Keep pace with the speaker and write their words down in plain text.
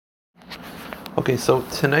Okay, so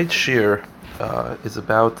tonight's shir is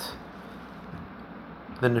about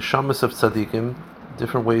the neshamas of tzaddikim,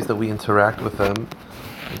 different ways that we interact with them,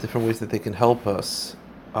 and different ways that they can help us.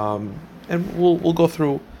 And we'll go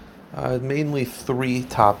through mainly three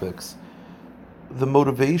topics. The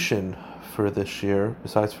motivation for this shir,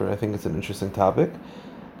 besides for I think it's an interesting topic,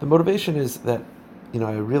 the motivation is that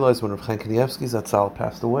I realized when Rav Chaim Kanievsky Zatzal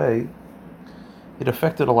passed away, it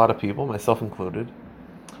affected a lot of people, myself included,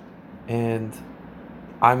 and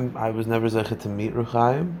I was never zeichet to meet Rav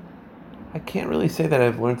Chaim. I can't really say that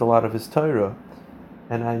I've learned a lot of his Torah,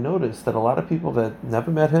 and I noticed that a lot of people that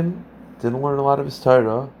never met him, didn't learn a lot of his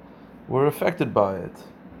Torah, were affected by it,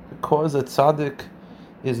 because a tzaddik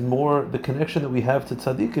is more, the connection that we have to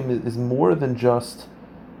tzaddikim is more than just,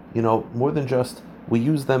 we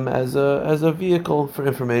use them as a vehicle for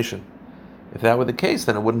information. If that were the case,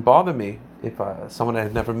 then it wouldn't bother me if someone I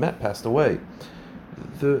had never met passed away.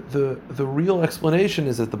 The real explanation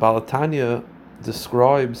is that the Baal HaTanya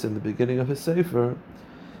describes in the beginning of his Sefer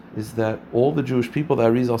is that all the Jewish people, the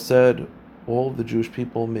Arizal said, all of the Jewish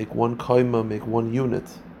people make one kaima, make one unit,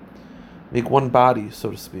 make one body, so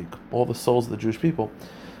to speak, all the souls of the Jewish people.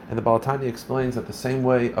 And the Baal HaTanya explains that the same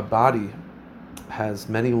way a body has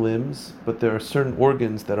many limbs, but there are certain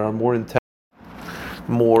organs that are more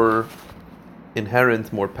more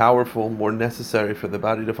inherent, more powerful, more necessary for the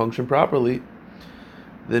body to function properly.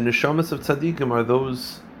 The neshamas of tzaddikim are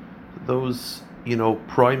those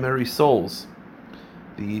primary souls,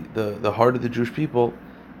 the heart of the Jewish people,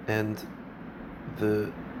 and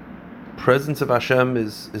the presence of Hashem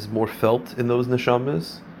is more felt in those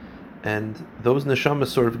neshamas, and those neshamas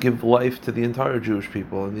sort of give life to the entire Jewish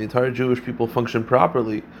people, and the entire Jewish people function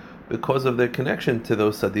properly because of their connection to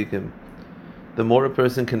those tzaddikim. The more a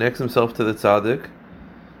person connects himself to the tzaddik,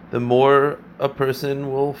 the more a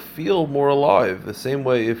person will feel more alive. The same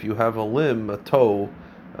way if you have a limb, a toe,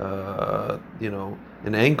 an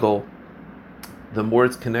ankle, the more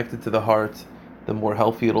it's connected to the heart, the more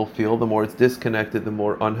healthy it'll feel. The more it's disconnected, the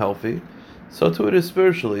more unhealthy. So too it is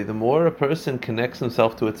spiritually. The more a person connects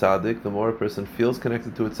himself to a tzaddik, the more a person feels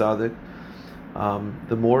connected to a tzaddik,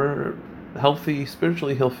 the more healthy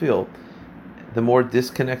spiritually he'll feel. The more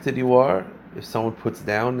disconnected you are, if someone puts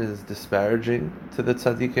down and is disparaging to the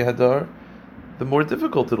tzaddik hadar, the more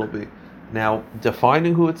difficult it'll be. Now,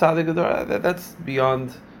 defining who a tzaddik hadar, that's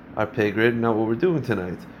beyond our pay grade. Not what we're doing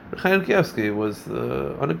tonight. Rav Chaim Kanievsky was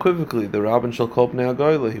unequivocally the Rabban Shel Kol Bnei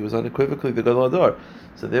HaGoyla. He was unequivocally the Gadol Hadar.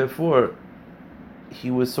 So therefore,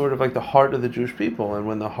 he was sort of like the heart of the Jewish people. And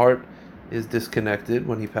when the heart is disconnected,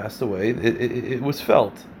 when he passed away, it was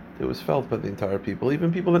felt. It was felt by the entire people,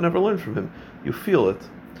 even people that never learned from him. You feel it.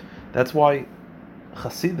 That's why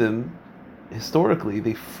Hasidim, historically,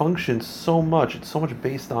 they function so much. It's so much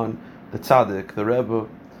based on the tzaddik, the Rebbe,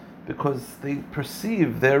 because they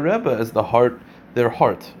perceive their Rebbe as the heart, their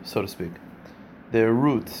heart, so to speak, their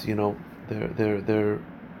roots, their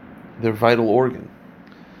vital organ.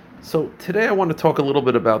 So today I want to talk a little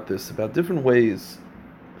bit about this, about different ways,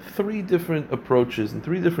 three different approaches and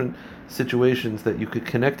three different situations that you could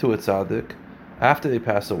connect to a tzaddik after they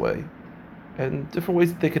pass away, and different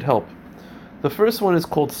ways that they could help. The first one is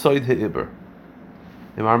called Soid HaIber.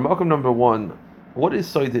 In our Makom number 1, what is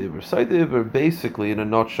Soid HaIber? Soid HaIber basically, in a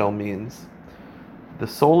nutshell, means the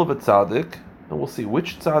soul of a tzaddik, and we'll see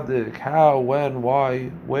which tzaddik, how, when, why,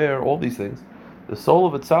 where, all these things. The soul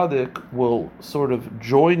of a tzaddik will sort of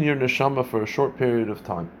join your neshama for a short period of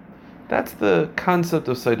time. That's the concept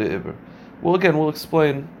of Soid HaIber. Well, again, we'll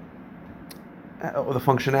explain the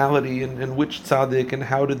functionality and which tzaddik and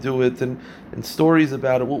how to do it and stories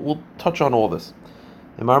about it. We'll touch on all this.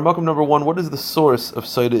 In Mar Makom number 1, what is the source of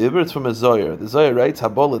Soid HaIber? It's from a Zohar. The Zohar writes,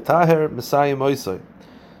 Habol Taher Messiah Moisai,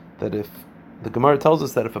 that if the Gemara tells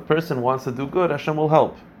us that if a person wants to do good, Hashem will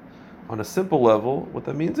help. On a simple level, what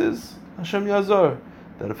that means is Hashem Yazor,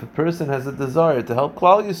 that if a person has a desire to help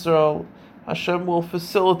Klal Yisrael, Hashem will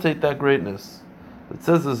facilitate that greatness. It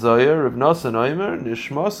says the Zohar, Rav Nosson Omer,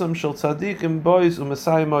 Nishmasam Shel Tzadikim Bois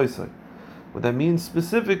U'Mesai Moisai. What that means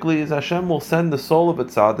specifically is Hashem will send the soul of a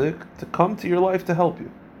tzaddik to come to your life to help you.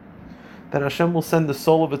 That Hashem will send the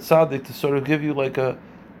soul of a tzaddik to sort of give you like a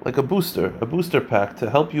booster pack to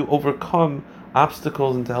help you overcome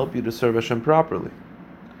obstacles and to help you to serve Hashem properly.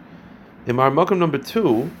 In our Makom number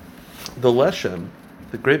 2, the Leshem,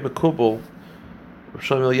 the great Mekubal, Rav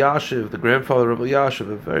Shlomo Elyashiv, the grandfather of Elyashiv,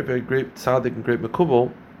 a very, very great tzaddik and great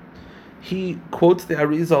Mekubal, he quotes the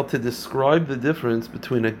Arizal to describe the difference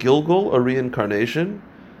between a Gilgul, a reincarnation,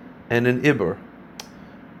 and an Iber.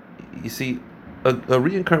 You see,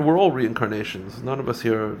 we're all reincarnations. None of us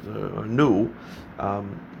here are new.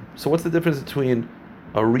 So what's the difference between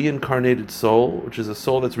a reincarnated soul, which is a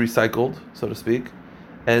soul that's recycled, so to speak,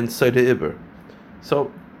 and Saida Iber.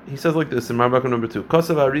 So he says like this in Marmakum number 2.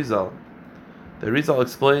 Kosav Arizal. The Arizal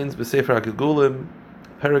explains B'Sefer HaGilgulim,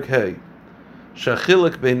 Perek Hey.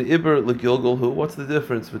 Shachilek bein Iber legilgul. What's the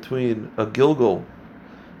difference between a Gilgul,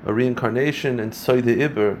 a reincarnation, and Saida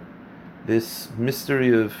Iber, this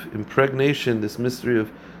mystery of impregnation, this mystery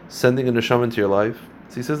of sending a neshama into your life?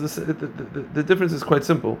 So he says the difference is quite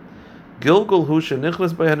simple. Gilgul hu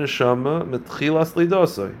shenichlas by haneshama metchilas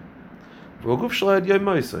lidosai. V'oguf shlayad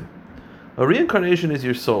yaymoisai. A reincarnation is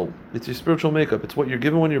your soul. It's your spiritual makeup. It's what you're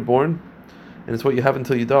given when you're born, and it's what you have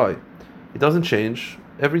until you die. It doesn't change.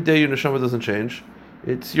 Every day your neshama doesn't change.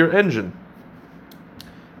 It's your engine.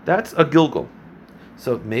 That's a Gilgul.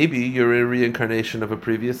 So maybe you're a reincarnation of a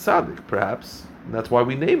previous tzaddik, perhaps. And that's why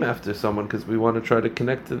we name after someone, because we want to try to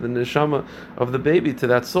connect to the neshama of the baby, to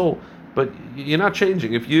that soul. But you're not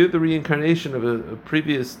changing. If you're the reincarnation of a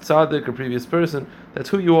previous tzaddik or previous person, that's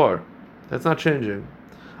who you are. That's not changing.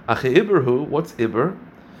 Ache Iberhu, what's Iber?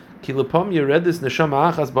 Kilapam yeredis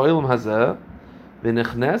neshama achas ba'olam hazeh,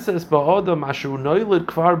 v'nechneses ba'odam asher noilid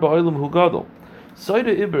kvar ba'olam hu gadol.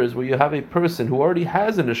 Saida Iber is where you have a person who already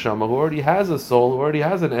has a neshama, who already has a soul, who already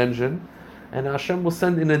has an engine, and Hashem will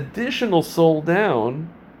send an additional soul down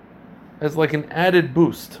as like an added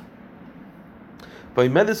boost.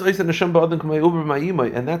 And that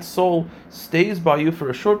soul stays by you for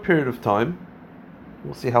a short period of time.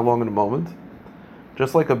 We'll see how long in a moment.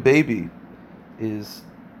 Just like a baby is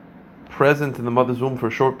present in the mother's womb for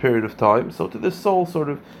a short period of time, so to this soul sort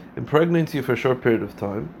of impregnates you for a short period of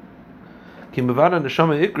time. In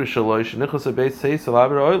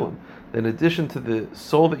addition to the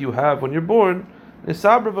soul that you have when you're born, you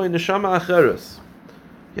have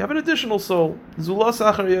an additional soul.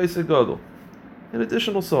 An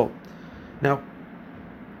additional soul. Now,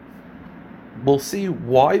 we'll see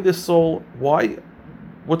why this soul,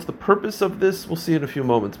 what's the purpose of this, we'll see in a few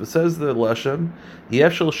moments. But says the Leshem, the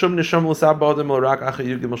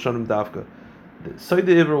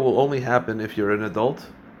Saida Iber will only happen if you're an adult,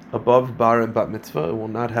 above bar and bat mitzvah. It will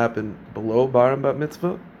not happen below bar and bat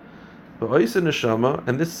mitzvah. But Oisa Neshama,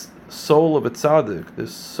 and this soul of a tzaddik,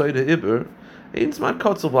 this Saida Iber,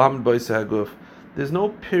 there's no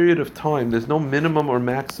period of time, there's no minimum or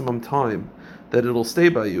maximum time that it'll stay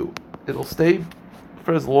by you. It'll stay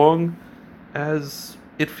for as long as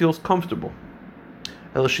it feels comfortable.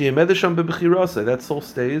 That soul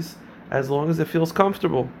stays as long as it feels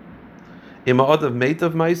comfortable.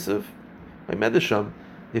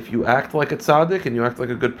 If you act like a tzaddik and you act like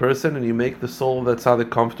a good person and you make the soul of that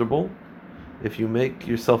tzaddik comfortable, if you make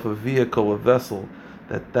yourself a vehicle, a vessel,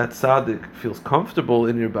 that tzaddik feels comfortable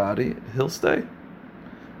in your body, he'll stay.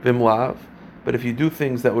 Vimlav. But if you do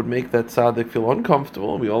things that would make that tzaddik feel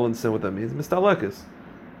uncomfortable, and we all understand what that means, mistalekes,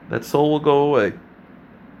 that soul will go away.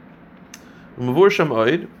 Says the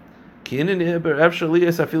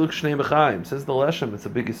Leshem, it's a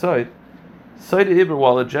big aside. Saida Iber,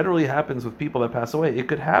 while it generally happens with people that pass away, it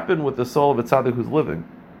could happen with the soul of a tzaddik who's living.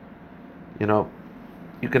 You know,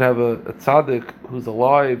 you could have a tzaddik who's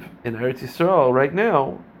alive in Eretz Yisrael right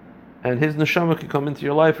now, and his neshama could come into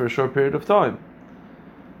your life for a short period of time.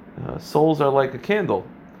 Souls are like a candle.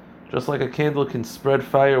 Just like a candle can spread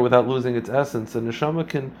fire without losing its essence, a neshama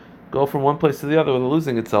can go from one place to the other without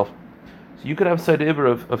losing itself. So you could have Saida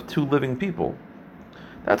Iber of two living people.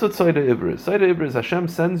 That's what Saida Iber is. Saida Iber is Hashem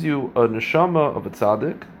sends you a neshama of a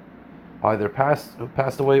tzaddik, either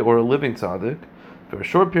passed away or a living tzaddik, for a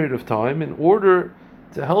short period of time in order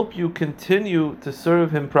to help you continue to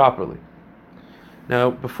serve him properly.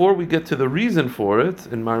 Now, before we get to the reason for it,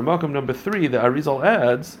 in Marmakum number 3, the Arizal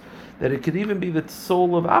adds that it could even be the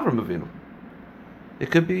soul of Avram Avinu. It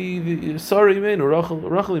could be the Sarah Imenu,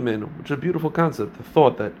 Rachel Imenu, which is a beautiful concept, the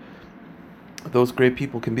thought that those great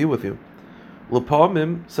people can be with you.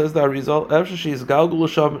 L'pamim, says the Arizal,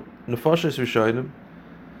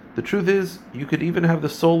 the truth is, you could even have the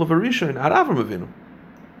soul of a Rishon at Avram Avinu.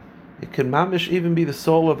 It can mamish even be the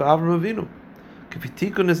soul of Avram Avinu.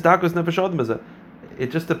 It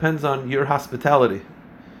just depends on your hospitality.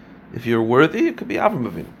 If you're worthy, it could be Avram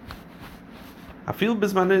Avinu. I feel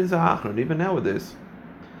bizmanei zahachron, even nowadays.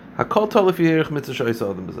 Hakol tol lefi erich mitzvah sh'oisa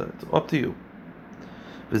adam b'zeh. It's up to you.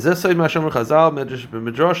 V'zeh soid ma'ashomer Chazal, medrash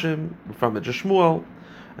b'midrashim, from Medrash Shmuel.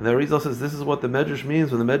 And the Arizal says this is what the medrash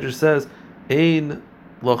means when the medrash says, Ein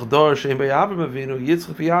lochdor she'en bei Avram Avinu,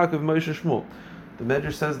 Yitzchak v'Yaakov, Moshe Shmuel. The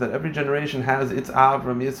medrash says that every generation has its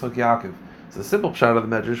Avram, Yitzchak, Yaakov. So the simple pshat of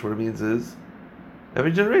the medrash, what it means is,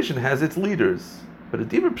 every generation has its leaders. But a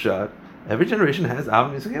deeper pshat, every generation has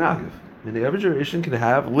Avram, Yitzchak, Yaakov. Meaning every generation can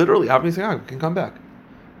have, literally, Avram, Yitzchak, Yaakov can come back.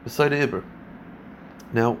 Beside Iber.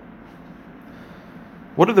 Now,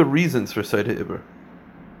 what are the reasons for Saida Ibr?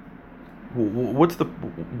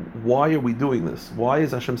 Why are we doing this? Why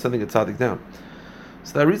is Hashem sending a tzaddik down?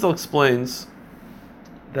 So the Arizal explains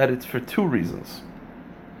that it's for two reasons.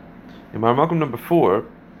 In Marmakum number 4,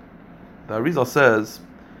 the Arizal says,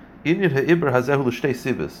 Inyan ha'ibr hazehu l'shtei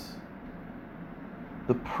sivos.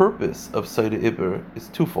 The purpose of Saida Ibr is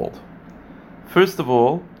twofold. First of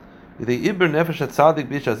all, the Ibr nefesh tzaddik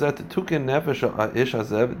bish hazeh tukin nefesh ish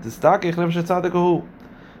hazeh distakich nefesh tzaddik hu.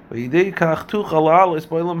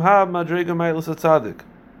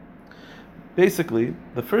 Basically,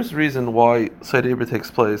 the first reason why Saida Ibr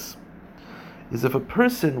takes place is if a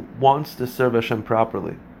person wants to serve Hashem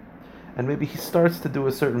properly, and maybe he starts to do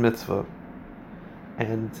a certain mitzvah,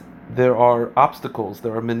 and there are obstacles,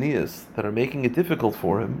 there are manias that are making it difficult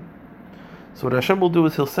for him. So what Hashem will do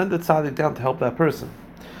is He'll send a tzaddik down to help that person.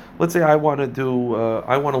 Let's say I want to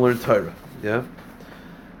learn Torah, yeah.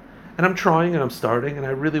 And I'm trying and I'm starting and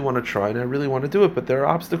I really want to try and I really want to do it, but there are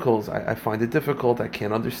obstacles. I find it difficult. I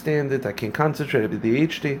can't understand it. I can't concentrate. I have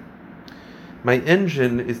ADHD. My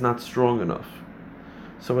engine is not strong enough.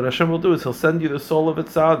 So what Hashem will do is He'll send you the soul of a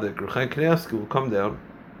tzaddik. Ruchai Knievsky will come down.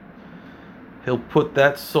 He'll put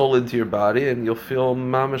that soul into your body and you'll feel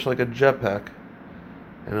mamish like a jetpack.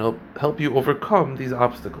 And it'll help you overcome these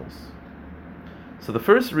obstacles. So the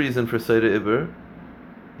first reason for Saida Ibr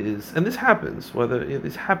is, and this happens,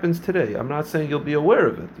 this happens today. I'm not saying you'll be aware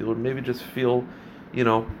of it. You'll maybe just feel,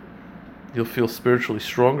 you'll feel spiritually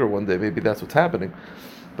stronger one day. Maybe that's what's happening.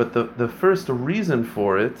 But the first reason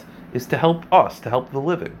for it is to help us, to help the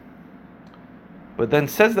living. But then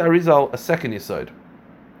says the Arizal a second yesod.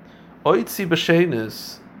 Oitzi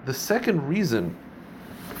b'sheinis, the second reason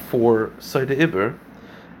for Saida Ibr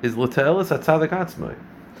is l'te'eles ha-tzaddik atzmai.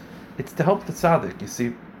 It's to help the tzaddik. You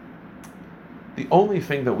see, the only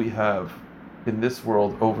thing that we have in this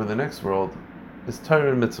world over the next world is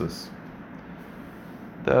Torah and mitzvahs.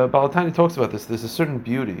 The Baal HaTanya talks about this. There's a certain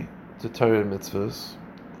beauty to Torah and mitzvahs,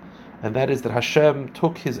 and that is that Hashem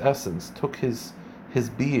took His essence, took His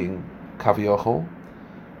being, kaviyachol,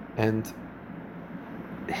 and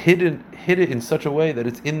hid it in such a way that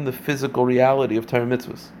it's in the physical reality of Torah and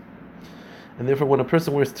mitzvahs. And therefore, when a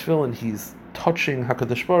person wears tefillin, he's touching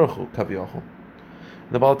HaKadosh Baruch Hu, kaviyachol.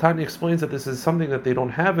 The Baal HaTanya explains that this is something that they don't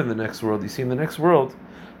have in the next world. You see, in the next world,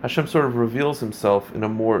 Hashem sort of reveals Himself in a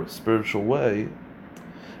more spiritual way,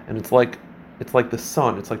 and it's like the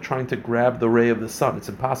sun. It's like trying to grab the ray of the sun. It's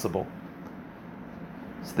impossible.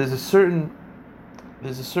 So there's a certain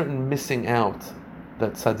missing out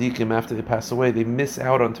that tzaddikim, after they pass away, they miss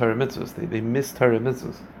out on Torah mitzvahs. They miss Torah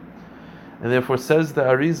mitzvahs, and therefore says the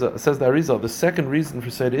Arizal, the second reason for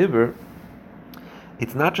Saida Ibr,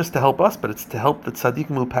 it's not just to help us, but it's to help the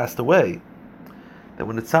tzaddikim who passed away. That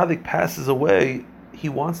when the tzaddik passes away, he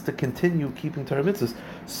wants to continue keeping Torah mitzvahs.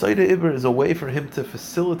 Saida Ibr is a way for him to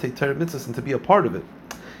facilitate Torah mitzvahs and to be a part of it.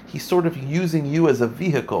 He's sort of using you as a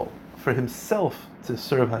vehicle for himself to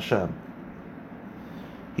serve Hashem.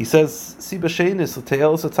 He says, the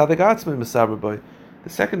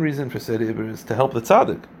second reason for Saida Ibr is to help the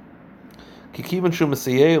tzaddik. The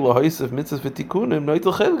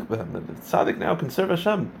tzaddik now can serve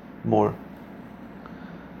Hashem more.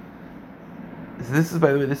 This is,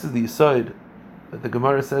 by the way, this is the yesod that the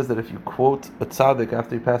Gemara says that if you quote a tzaddik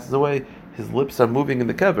after he passes away, his lips are moving in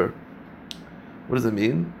the kever. What does it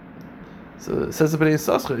mean? So it says it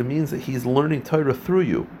means that he's learning Torah through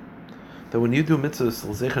you. That when you do mitzvahs,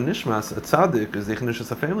 l'zecher nishmas, a tzaddik, or zecher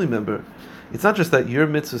nishmas, a family member, it's not just that your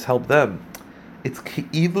mitzvahs help them. It's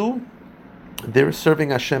ki'ilu, they're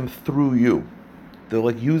serving Hashem through you. They're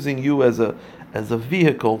like using you as a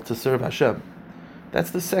vehicle to serve Hashem.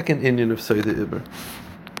 That's the second inyan of Saida Ibr.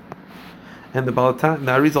 And the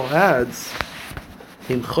Arizal adds,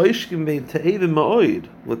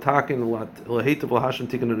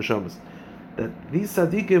 that these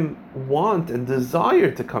tzaddikim want and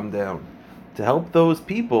desire to come down to help those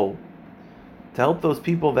people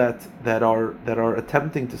that are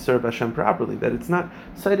attempting to serve Hashem properly. That it's not,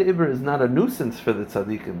 Saida Ibr is not a nuisance for the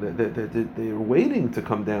tzaddikim. They're waiting to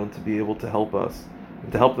come down to be able to help us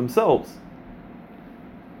and to help themselves.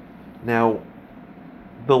 Now,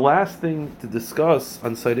 the last thing to discuss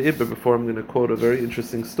on Saida Ibr, before I'm going to quote a very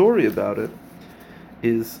interesting story about it,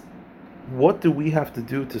 is what do we have to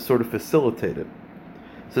do to sort of facilitate it?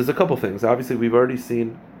 So there's a couple things. Obviously, we've already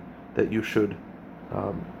seen that you should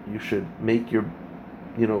make your,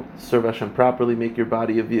 serve Hashem properly, make your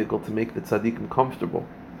body a vehicle to make the tzaddikim comfortable.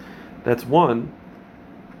 That's one,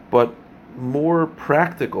 but more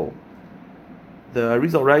practical. The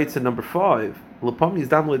Arizal writes in number 5 L'pam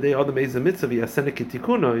yizdam l'idei adam eiz mitzvah v'yasene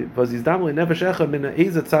k'tikunoi, v'az yizdam l'nefesh echad min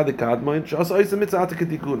eiz tzadik admoin sh'as eiz mitzvah ata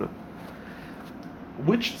k'tikuna.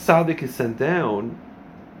 Which tzaddik is sent down?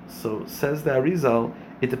 So says the Arizal,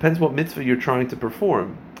 it depends what mitzvah you're trying to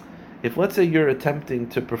perform. If let's say you're attempting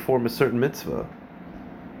to perform a certain mitzvah,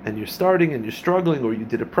 and you're starting and you're struggling, or you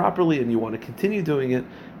did it properly and you want to continue doing it,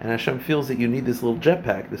 and Hashem feels that you need this little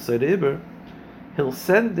jetpack, this Seder Iber, He'll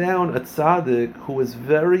send down a tzaddik who is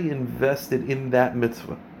very invested in that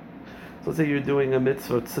mitzvah. So let's say you're doing a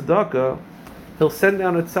mitzvah tzedakah, He'll send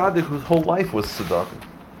down a tzaddik whose whole life was tzedakah.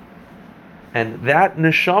 And that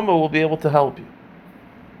neshama will be able to help you.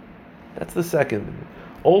 That's the second.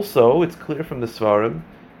 Also, it's clear from the Svarim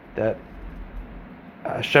that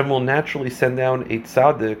Hashem will naturally send down a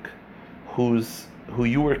tzaddik who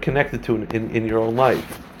you were connected to in your own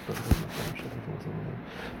life.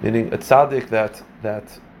 Meaning a tzaddik that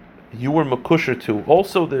you were makusher to.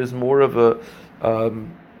 Also, there's more of a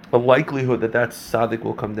likelihood that tzaddik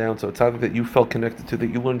will come down. So a tzaddik that you felt connected to, that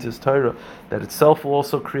you learned his Torah, that itself will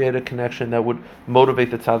also create a connection that would motivate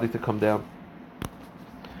the tzaddik to come down.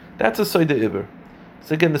 That's a Seder Iber.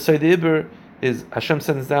 So again, the Seder Iber is Hashem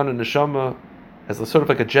sends down a neshama as a sort of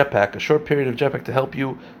like a jetpack, a short period of jetpack to help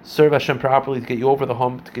you serve Hashem properly, to get you over the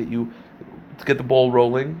hump, to get the ball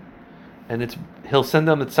rolling. And He'll send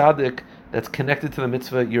down the tzaddik that's connected to the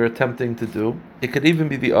mitzvah you're attempting to do. It could even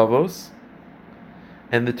be the avos.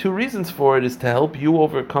 And the two reasons for it is to help you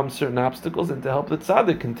overcome certain obstacles and to help the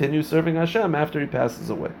tzaddik continue serving Hashem after he passes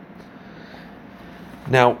away.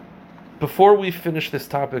 Now, before we finish this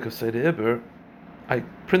topic of Seder Iber, I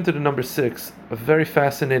printed a number 6, a very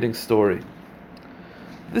fascinating story.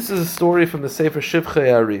 This is a story from the Sefer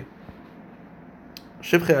Shivchei Ari.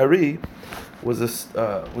 Shivchei Ari was a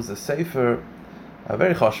sefer, a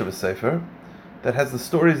very chashuv sefer, that has the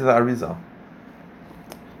stories of the Arizal.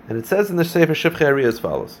 And it says in the Sefer Shivchei Ari as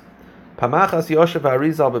follows: Pamachas Yoshev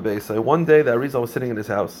Arizal bebeisai. One day the Arizal was sitting in his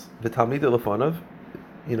house, v'talmidei lefonav,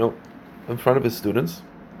 in front of his students.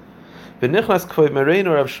 V'nichnas k'vei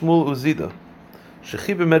mereinu Rav Shmuel Uzida,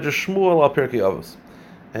 shechi b'medrash Shmuel al Pirkei Avos.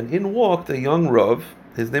 And in walked a young Rav.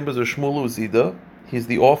 His name was Rav Shmuel Uzida. He's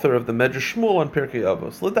the author of the Medrash Shmuel on Pirkei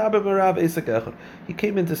Avos. L'daber b'Rav Eisek Echad. He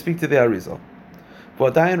came in to speak to the Arizal.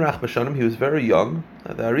 V'adayin rach b'shanim. He was very young.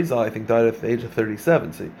 The Arizal, I think, died at the age of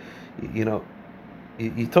 37. So,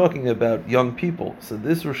 you're talking about young people. So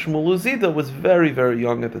this Rav Shmuel Uzida was very, very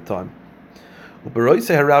young at the time. So when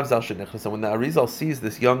the Arizal sees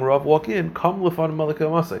this young Rav walk in, come l'fan Malek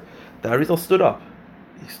Masay, the Arizal stood up.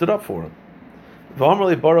 He stood up for him. V'amar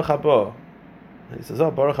le Baruch haba. He says,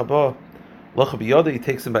 "Oh, Baruch haba." He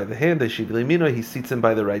takes him by the hand. He seats him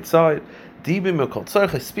by the right side. He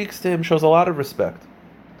speaks to him, shows a lot of respect.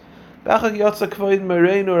 But then Rav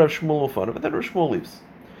Shmuel leaves.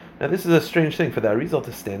 Now this is a strange thing for the Arizal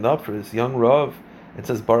to stand up for his young Rav and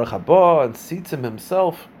says Baruch haba and seats him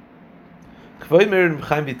himself. So Rav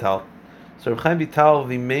Chaim Vital,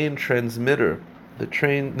 the main transmitter,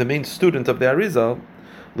 the main student of the Arizal,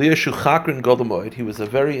 he was a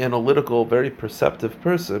very analytical, very perceptive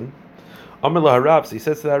person. Amar laHarav, he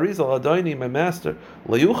says to the Arizal, Adoni, my master,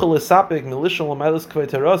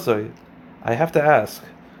 I have to ask,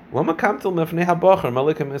 why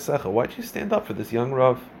did you stand up for this young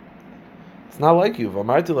Rav? It's not like you.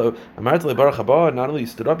 Not only you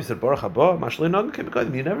stood up, you said Baruch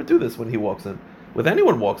haba. You never do this when he walks in. With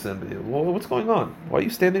anyone walks in, what's going on? Why are you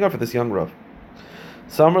standing up for this young Rav?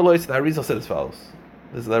 Samar Lois, the Arizal said as follows.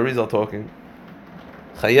 This is the Arizal talking.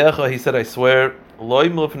 Chayecha, he said, I swear, I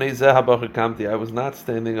was not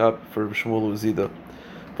standing up for Shmuel Uzida.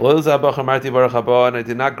 And I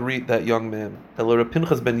did not greet that young man.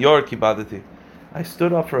 I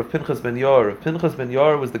stood up for Rav Pinchas ben Yair. Rav Pinchas ben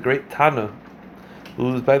Yair was the great Tana,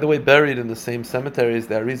 who was, by the way, buried in the same cemetery as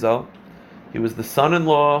the Arizal. He was the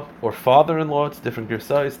son-in-law, or father-in-law, it's different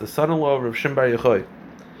gersais, the son-in-law of Rav Shimon Bar Yochai.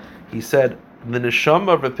 He said, the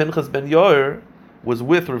neshama of Rav Pinchas ben Yair was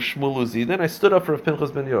with Rav Shmuel Uzida, and I stood up for Rav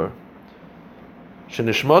Pinchas ben Yair.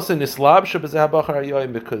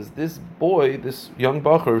 Because this boy, this young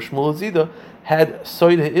Bachar, Rav Shmuel Uzida, had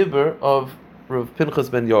Soid Ha'Iber of Rav Pinchas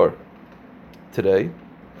ben Yair today.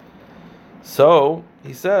 So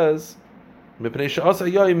he says, because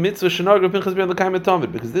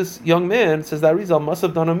this young man, says that Arizal, must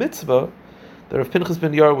have done a mitzvah that Rav Pinchas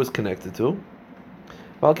ben Yair was connected to,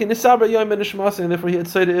 and therefore he had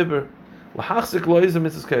Soid Ha'Iber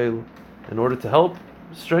in order to help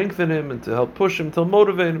strengthen him and to help push him, to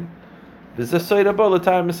motivate him.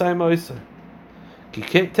 You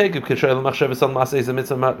can't take it. It says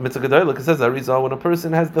Arizal, when a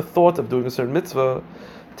person has the thought of doing a certain mitzvah,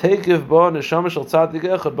 take if then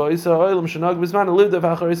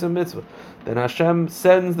Hashem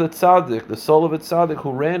sends the tzaddik, the soul of a tzaddik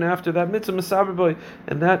who ran after that mitzvah,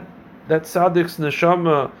 and that tzaddik's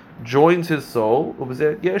neshama joins his soul,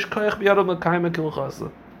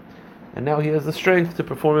 and now he has the strength to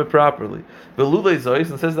perform it properly. And says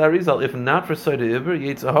the Arizal, if not for Soida Iber,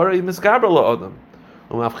 Yetzahara miskaber la'adam.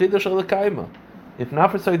 If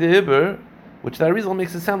not for Soida Iber, which the Arizal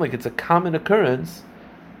makes it sound like it's a common occurrence,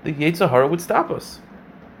 the Yetzahara would stop us.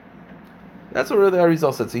 That's what the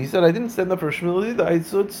Arizal said. So he said, I didn't stand up for Shmuel either, I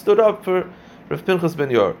stood up for Rav Pinchas ben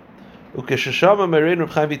Yair. So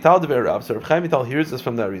Rav Chaim Vital hears this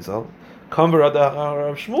from the Arizal. So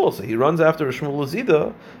he runs after Shmuel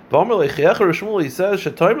Zida. He says,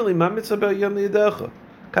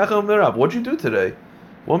 what'd you do today?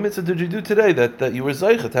 What mitzvah did you do today that you were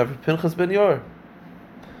Zaycha to have Pinchas ben Yair?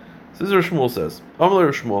 So this is what Shmuel says.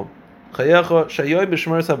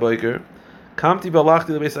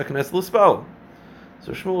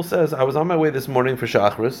 So Shmuel says, I was on my way this morning for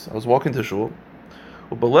Shachris. I was walking to Shul.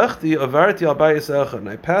 And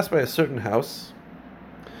I passed by a certain house.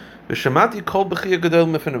 And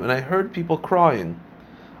I heard people crying.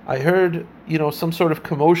 I heard, some sort of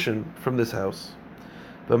commotion from this house.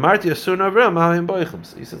 He says,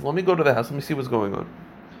 let me go to the house, let me see what's going on.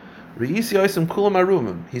 He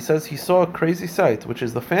says he saw a crazy sight, which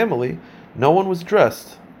is the family, no one was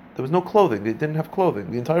dressed. There was no clothing, they didn't have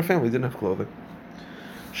clothing. The entire family didn't have clothing.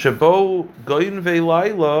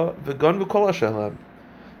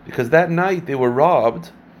 Because that night they were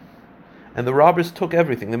robbed, and the robbers took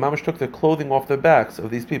everything. The mamash took their clothing off their backs of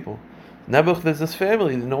these people. Nebuch, there's this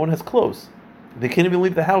family, no one has clothes. They can't even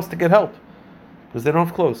leave the house to get help, because they don't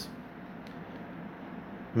have clothes.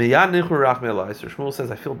 So Shmuel says,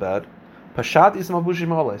 I feel bad. So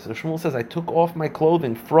Shmuel says, I took off my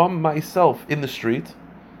clothing from myself in the street,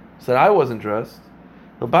 said I wasn't dressed.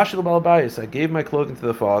 I gave my clothing to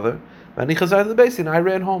the father, and I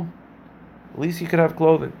ran home. At least he could have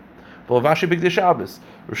clothing. They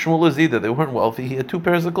weren't wealthy. He had 2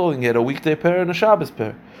 pairs of clothing. He had a weekday pair and a Shabbos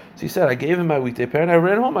pair. So he said, I gave him my weekday pair and I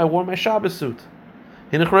ran home. I wore my Shabbos suit.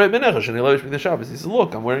 He said,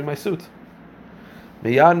 look, I'm wearing my suit. So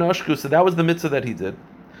that was the mitzvah that he did.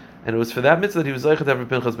 And it was for that mitzvah that he was Zeichet Ever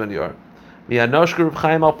Pinchas ben Yair.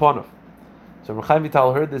 So Reb Chaim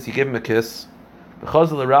Vital heard this, he gave him a kiss. And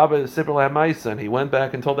he went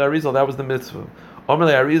back and told the Arizal that was the mitzvah. The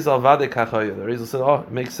Arizal said, oh,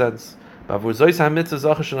 it makes sense. And it was in that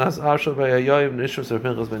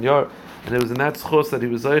schus that he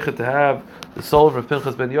was zeichet to have the soul of Rav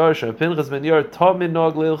Pinchas ben Yair. Rav Pinchas ben Yair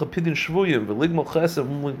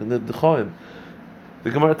the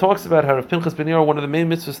Gemara talks about how Rav Pinchas ben Yair, one of the main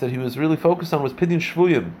mitzvahs that he was really focused on was pidin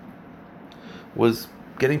shvuyim, was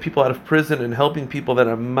getting people out of prison and helping people that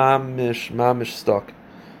are mamish stuck,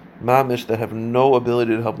 mamish that have no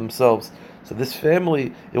ability to help themselves. So this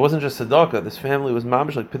family, it wasn't just tzedakah. This family was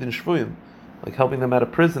mamish like pidin shvuyim, like helping them out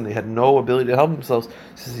of prison. They had no ability to help themselves.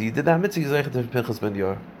 He says, he did that mitzvah, he's zeichet to Pinchas ben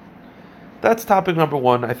Yair. That's topic number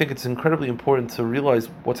 1. I think it's incredibly important to realize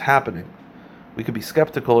what's happening. We could be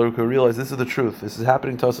skeptical, or we could realize this is the truth. This is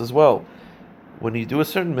happening to us as well. When you do a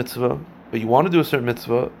certain mitzvah, but you want to do a certain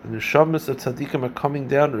mitzvah, the neshamas of tzaddikim are coming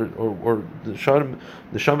down, or the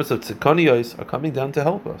neshamas of tzidkaniyos are coming down to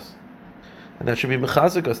help us. And that should be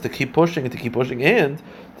mechazik us to keep pushing and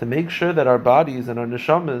to make sure that our bodies and our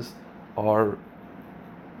neshamas are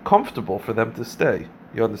comfortable for them to stay.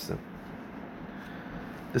 You understand?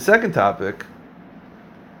 The second topic,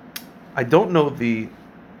 I don't know the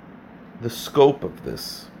scope of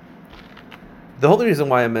this. The only reason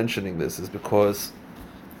why I'm mentioning this is because,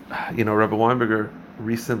 Rabbi Weinberger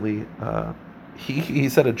recently, he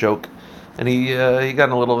said a joke, and he got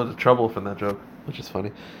in a little bit of trouble from that joke, which is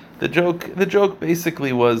funny. The joke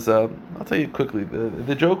basically was, I'll tell you quickly,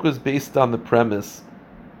 the joke was based on the premise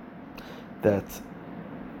that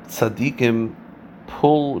tzaddikim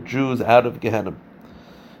pull Jews out of Gehenna.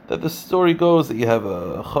 That the story goes that you have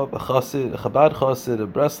a Chabad Chassid, a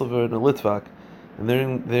Breslover, and a Litvak, and they're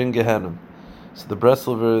in Gehenna. So the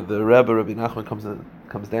Breslover, the Rebbe, Rabbi Nachman,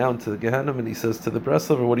 comes down to Gehenna, and he says to the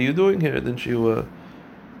Breslover, "What are you doing here? Didn't you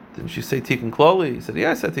say Tikkun Klali?" He said,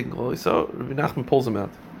 "Yeah, I said Tikkun Klali." So Rabbi Nachman pulls him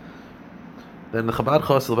out. Then the Chabad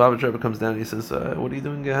Chassid, the Lubavitch Rebbe, comes down and he says, "What are you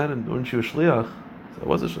doing in Gehenna? Weren't you a shliach?" So I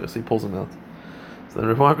was a shliach. So he pulls him out. So then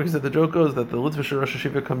Rav Weinberg said the joke goes that the Litvish Rosh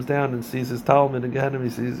Hashiva comes down and sees his Talmud in Gehenna. He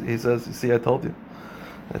says, "You see, I told you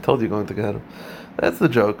going to Gehenna." That's the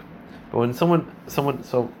joke. But when someone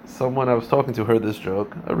I was talking to heard this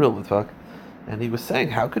joke, a real Litvak, And he was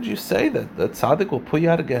saying, how could you say that tzaddik will put you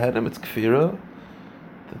out of Gehenna? It's kfira.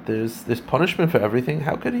 That there's punishment for everything.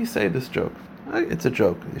 How could he say this joke? It's a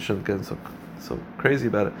joke. You shouldn't get so crazy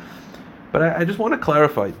about it. But I just want to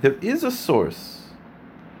clarify. There is a source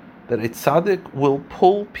that a tzaddik will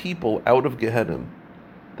pull people out of Gehenna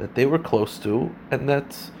that they were close to and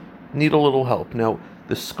that need a little help. Now,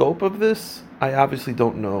 the scope of this, I obviously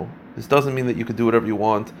don't know. This doesn't mean that you could do whatever you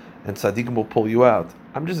want and tzaddikim will pull you out.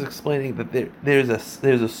 I'm just explaining that there's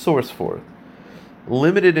a source for it.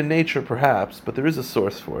 Limited in nature, perhaps, but there is a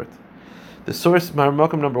source for it. The source,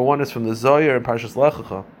 Makom number 1, is from the Zohar in Parshas Lech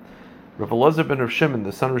Lecha. Rav Elazar ben Rav Shimon,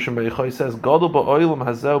 the son of Rav Shimon Bar Yochai, says, "Gadol ba'olam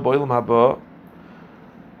hazeh ba'olam haba,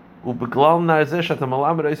 u'beglal nar zeh she'ata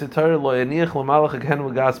malamed oisei Torah lo yaniach l'malach Gehenna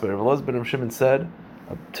v'gasper." Rav Elazar ben Rav Shimon said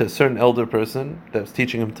to a certain elder person that was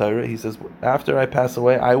teaching him Torah, he says, "After I pass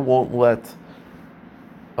away, I won't let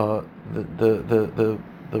the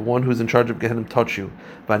one who's in charge of Gehenna touch you.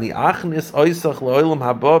 And I'm going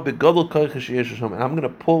to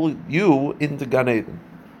pull you into Gan Eden."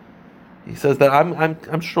 He says that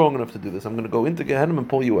I'm strong enough to do this. I'm going to go into Gehenna and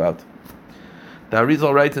pull you out. The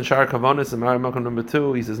Arizal writes in Shar Kavanis in Makom number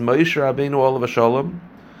 2, he says, Moshe Rabbeinu olav hashalom,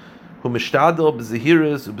 who mishtadel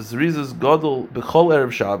b'zehiras u'b'zrizas gadol b'chol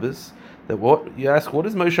erev Shabbos. That what you ask, what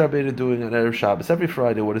is Moshe Rabbeinu doing on erev Shabbos? Every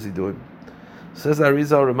Friday, what is he doing? Says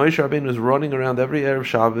Arizal, Moshe Rabbeinu is running around every erev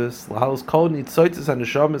Shabbos. Lahalos kol nitzoitzes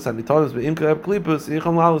haneshamis hanitanos be'imka klipus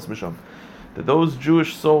yicham lahalos misham. That those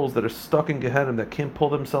Jewish souls that are stuck in Gehenna that can't pull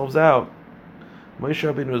themselves out, Moshe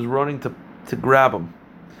Rabbeinu is running to grab them.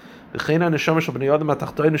 That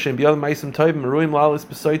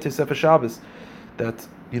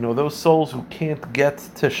those souls who can't get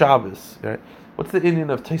to Shabbos, right? What's the Indian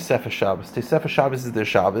of Tosefes Shabbos? Tosefes Shabbos is their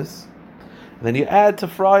Shabbos. And then you add to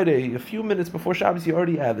Friday, a few minutes before Shabbos, you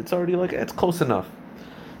already add. It's already it's close enough.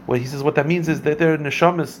 Well, he says what that means is that there are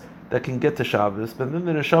neshamas that can get to Shabbos, but then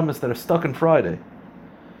there are neshamas that are stuck in Friday.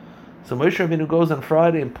 So Moshe Rabbeinu goes on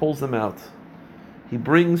Friday and pulls them out. He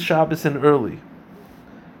brings Shabbos in early.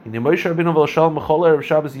 In Moshe Rabbeinu v'Shal Mechol Erev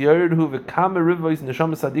Shabbos Yerdhu v'Kam Rivos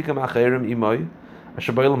Neshamas Tzadikim Acherim Imoy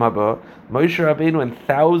Asher B'Olam Haba. Moshe Rabbeinu and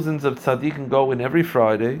thousands of tzaddikim go in every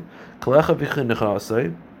Friday. Kalecha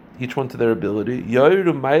v'Chinuch, each one to their ability.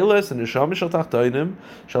 Yerdhu Meiles and Neshamas Shal Tachtainim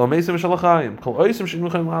Shal Meisim Shal Achayim Kol Oisim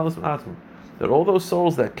Shinuchim Lalas Atmim. That all those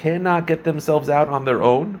souls that cannot get themselves out on their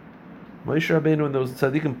own, Moshe Rabbeinu and those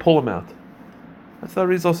tzaddikim pull them out. That's what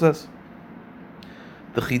Arizal says.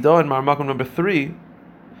 The Chidah in Makom number 3,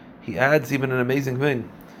 he adds even an amazing thing.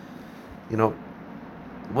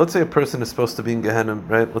 Let's say a person is supposed to be in Gehenna,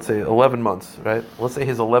 right? Let's say 11 months, right? Let's say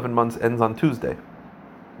his 11 months ends on Tuesday.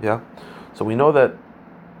 Yeah? So we know that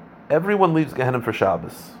everyone leaves Gehenna for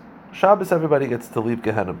Shabbos. Shabbos, everybody gets to leave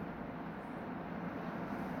Gehenna.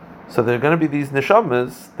 So there are going to be these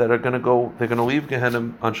neshamas that are going to leave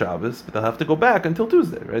Gehenna on Shabbos, but they'll have to go back until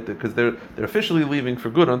Tuesday, right? Because they're officially leaving for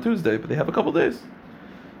good on Tuesday, but they have a couple days.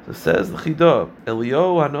 So says the Chidah,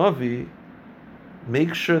 Eliyahu Hanavi,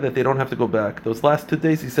 make sure that they don't have to go back. Those last 2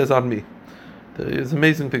 days, he says, on me. It's an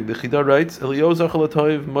amazing thing. The Chidah writes, Eliyahu Zachal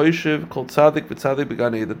Atoiv, Moshe, Kol Tzadik, V'Tzadik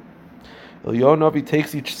B'Gan Eden. Eliyahu Hanavi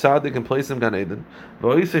takes each tzaddik and places him Gan Eden.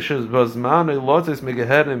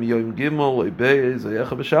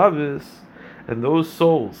 And those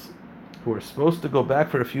souls who are supposed to go back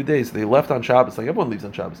for a few days, they left on Shabbos, like everyone leaves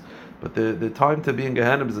on Shabbos, but the time to be in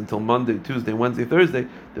Gehenna is until Monday, Tuesday, Wednesday, Thursday.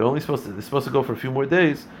 They're supposed to go for a few more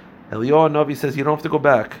days. Eliyahu Hanavi says you don't have to go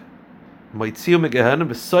back. And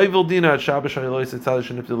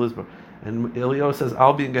Eliyahu says,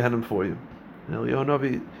 I'll be in Gehenna for you. And Eliyahu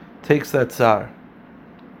Hanavi takes that tsar.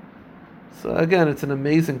 So again, it's an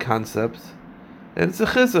amazing concept, and it's a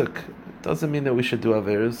chizuk. It doesn't mean that we should do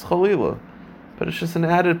averos chalila, but it's just an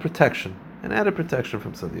added protection from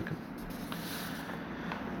tzaddikim.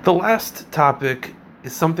 The last topic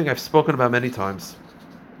is something I've spoken about many times,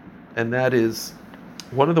 and that is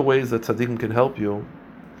one of the ways that tzaddikim can help you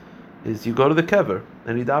is you go to the kever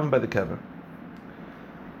and you daven by the kever.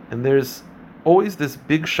 And there's always this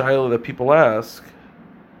big shaila that people ask,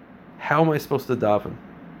 how am I supposed to daven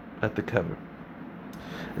at the kever?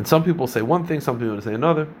 And some people say one thing, some people say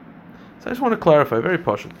another. So I just want to clarify, very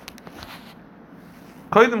pashut.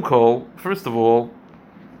 Koydem kol, first of all,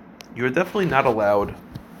 you're definitely not allowed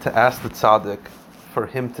to ask the tzaddik for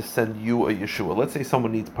him to send you a Yeshua. Let's say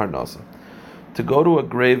someone needs parnasa. To go to a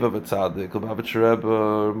grave of a tzaddik, Lubavitcher Rebbe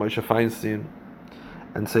or Moshe Feinstein,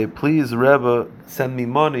 and say, please Rebbe, send me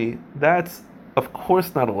money, that's of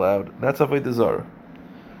course not allowed. That's avodah zarah.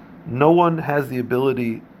 No one has the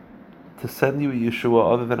ability to send you a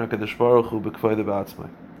Yeshua other than HaKadosh Baruch Hu b'kvoid b'atzmai.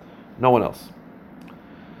 No one else.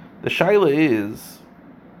 The shaila is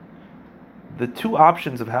the two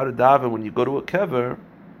options of how to daven when you go to a kever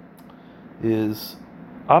is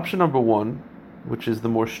option number one, which is the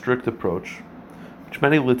more strict approach, which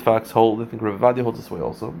many Litvaks hold, I think Rav Vadia holds this way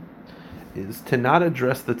also, is to not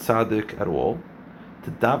address the tzaddik at all,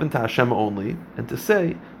 to daven to Hashem only, and to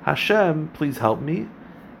say, Hashem, please help me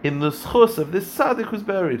in the schus of this tzaddik who's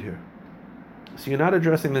buried here. So you're not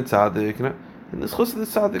addressing the tzaddik, in the schus of the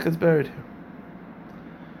tzaddik that's buried here.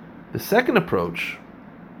 The second approach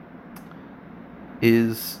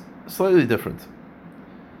is slightly different.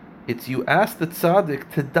 It's you ask the tzaddik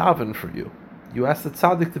to daven for you. You ask the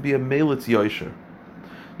tzaddik to be a melitz yosher.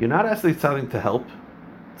 You're not asking the tzaddik to help,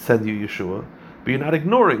 send you Yeshua, but you're not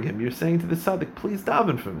ignoring him. You're saying to the tzaddik, please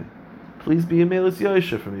daven for me. Please be a melitz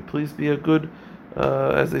yosher for me. Please be a good,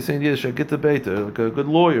 as they say in Yiddish, a git debater, like a good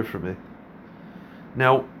lawyer for me.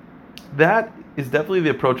 Now, that is definitely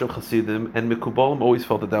the approach of Hasidim, and Mikubalim always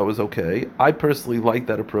felt that was okay. I personally like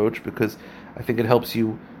that approach because I think it helps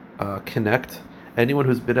you connect. Anyone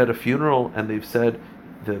who's been at a funeral and they've said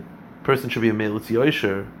the person should be a melitz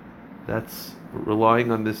yosher, that's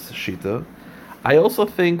relying on this shita. I also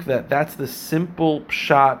think that that's the simple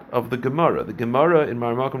pshat of the Gemara. The Gemara in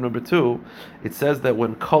Maramakum number 2, it says that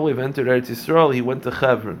when Kalev entered Eretz Yisrael, he went to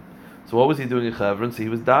Chevron. So what was he doing in Chevron? So he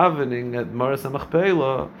was davening at Maras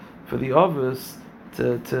HaMachpelah for the others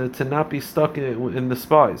to not be stuck in the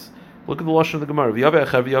spies. Look at the lashon of the Gemara.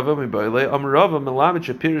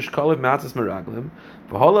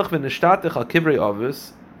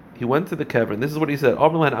 He went to the kever, and this is what he said: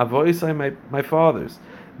 my fathers,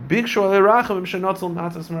 please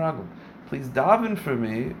daven for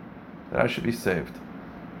me that I should be saved.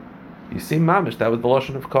 You see, mamish, that was the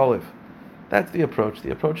lashon of Kalev. That's the approach.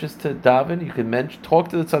 The approach is to daven. You can talk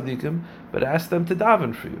to the tzaddikim, but ask them to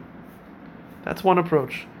daven for you. That's one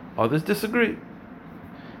approach. Others disagree.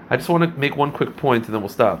 I just want to make one quick point and then we'll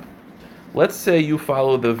stop. Let's say you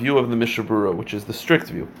follow the view of the Mishnah Berurah, which is the strict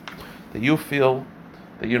view, that you feel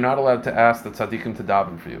that you're not allowed to ask the tzaddikim to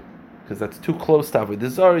daven for you, because that's too close to Avodah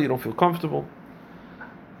Zarah, you don't feel comfortable.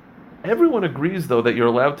 Everyone agrees, though, that you're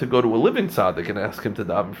allowed to go to a living tzaddik and ask him to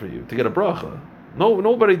daven for you, to get a bracha. No,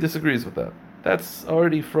 nobody disagrees with that. That's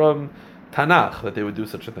already from Tanakh, that they would do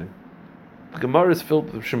such a thing. The Gemara is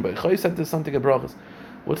filled with Shim Beichai said to something at brachas.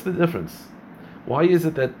 What's the difference? Why is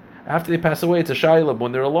it that after they pass away, it's a shayla,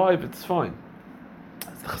 when they're alive, it's fine?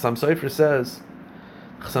 As the Chassam Sofer says,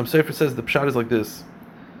 the pshat is like this.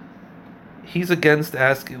 He's against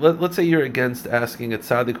asking, let's say you're against asking a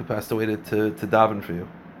tzaddik who passed away to daven for you.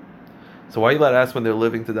 So why are you allowed to ask when they're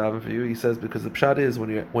living to daven for you? He says, because the pshat is,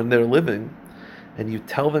 when they're living, and you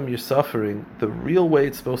tell them you're suffering, the real way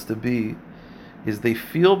it's supposed to be is they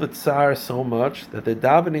feel the tsar so much that they're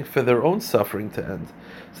davening for their own suffering to end.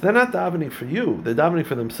 So they're not davening for you, they're davening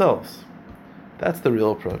for themselves. That's the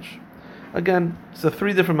real approach. Again, so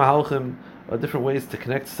 3 different mahalchim, different ways to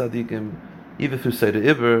connect to tzaddikim, either through Seder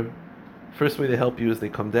Iver. First way they help you is they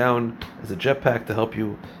come down as a jetpack to help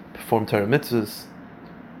you perform Torah mitzvahs.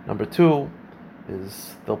 Number 2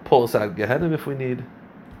 is they'll pull us out of Gehenna if we need.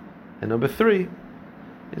 And number 3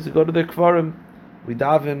 is to go to their kvarim. We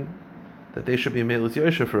daven that they should be a melitz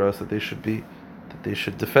yosher for us, that they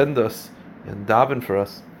should defend us and daven for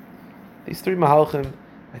us. These 3 mahalchim,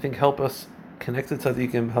 I think, help us connect to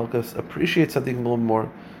tzaddikim, help us appreciate tzaddikim a little more.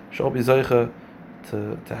 Shall be zeicha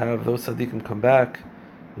to have those tzaddikim come back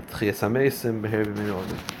with tchiyas hamesim b'her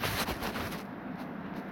b'mein.